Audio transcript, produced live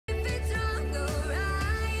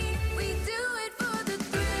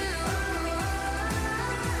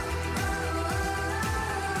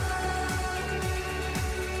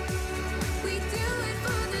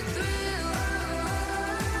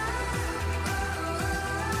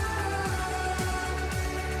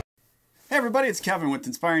Hey everybody, it's Kevin with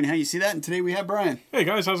Inspiring How You See That, and today we have Brian. Hey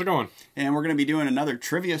guys, how's it going? And we're going to be doing another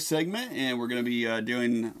trivia segment, and we're going to be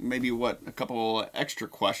doing maybe, a couple extra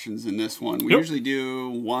questions in this one. We usually do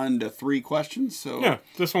 1 to 3 questions, so... Yeah,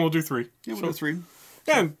 this one we'll do 3. Yeah, we'll do 3.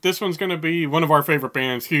 Yeah, this one's going to be one of our favorite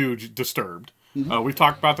bands, huge, Disturbed. We've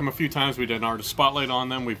talked about them a few times. We did an artist spotlight on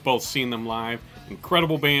them. We've both seen them live.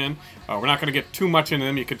 Incredible band. We're not going to get too much into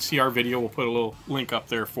them. You can see our video. We'll put a little link up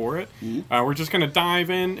there for it. We're just going to dive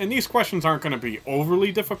in. And these questions aren't going to be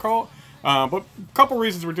overly difficult. But a couple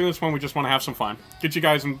reasons we're doing this one. We just want to have some fun. Get you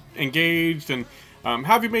guys engaged and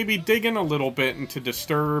have you maybe dig in a little bit into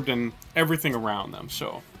Disturbed and everything around them.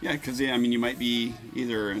 So yeah, because I mean, you might be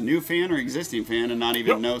either a new fan or existing fan and not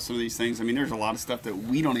even know some of these things. I mean, there's a lot of stuff that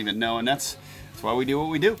we don't even know, and that's why we do what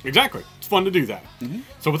we do. Exactly. It's fun to do that.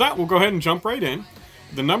 So with that, we'll go ahead and jump right in.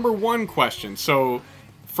 The number 1 question. So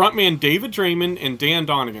frontman David Draiman and Dan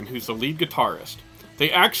Donegan, who's the lead guitarist, they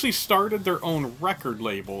actually started their own record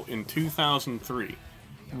label in 2003.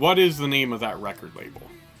 What is the name of that record label?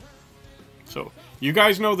 So you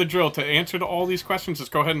guys know the drill. To answer to all these questions,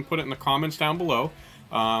 just go ahead and put it in the comments down below.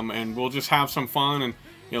 And we'll just have some fun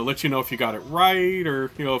and let you know if you got it right or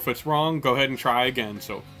if it's wrong, go ahead and try again.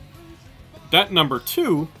 So that number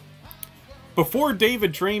 2, before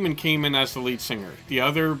David Draiman came in as the lead singer, the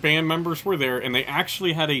other band members were there, and they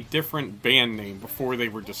actually had a different band name before they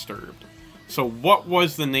were Disturbed. So what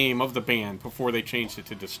was the name of the band before they changed it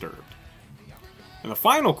to Disturbed? And the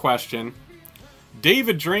final question,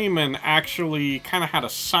 David Draiman actually kind of had a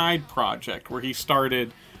side project where he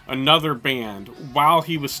started another band while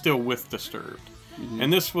he was still with Disturbed.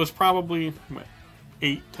 And this was probably, what,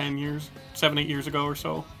 7, 8 years ago or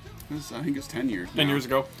so? I think it's 10 years now. 10 years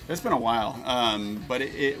ago. It's been a while, but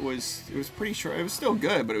it was pretty short. It was still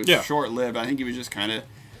good, but it was short-lived. I think he was just kind of,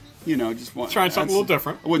 just trying something a little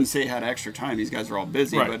different. I wouldn't say he had extra time. These guys are all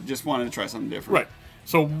busy, but just wanted to try something different. Right.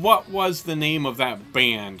 So what was the name of that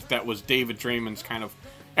band that was David Draiman's kind of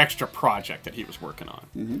extra project that he was working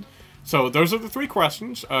on? So those are the 3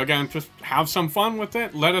 questions. Again, just have some fun with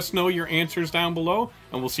it. Let us know your answers down below,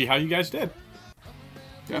 and we'll see how you guys did.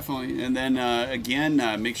 Definitely. And then, again,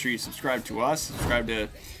 make sure you subscribe to us. Subscribe to,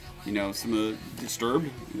 some of the Disturbed.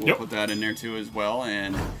 We'll put that in there, too, as well.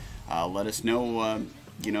 And let us know,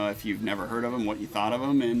 if you've never heard of them, what you thought of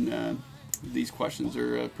them. And these questions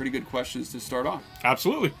are pretty good questions to start off.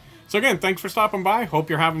 Absolutely. So, again, thanks for stopping by. Hope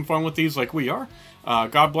you're having fun with these like we are.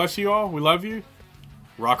 God bless you all. We love you.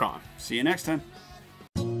 Rock on. See you next time.